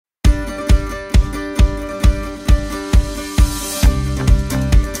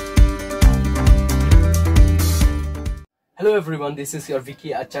Hello everyone, this is your Vicky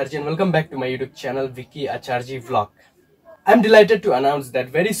Acharjee and welcome back to my YouTube channel Vicky Acharjee Vlog. I'm delighted to announce that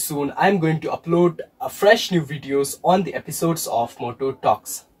very soon I'm going to upload a fresh new videos on the episodes of Moto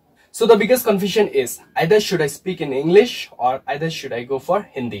Talks. So the biggest confusion is either should I speak in English or either should I go for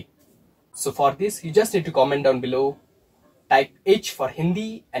Hindi. So for this you just need to comment down below, type H for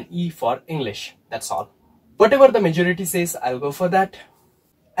Hindi and E for English, that's all. Whatever the majority says, I'll go for that.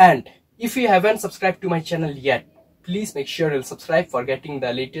 And if you haven't subscribed to my channel yet, please make sure you'll subscribe for getting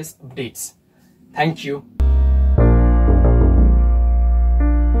the latest updates. Thank you.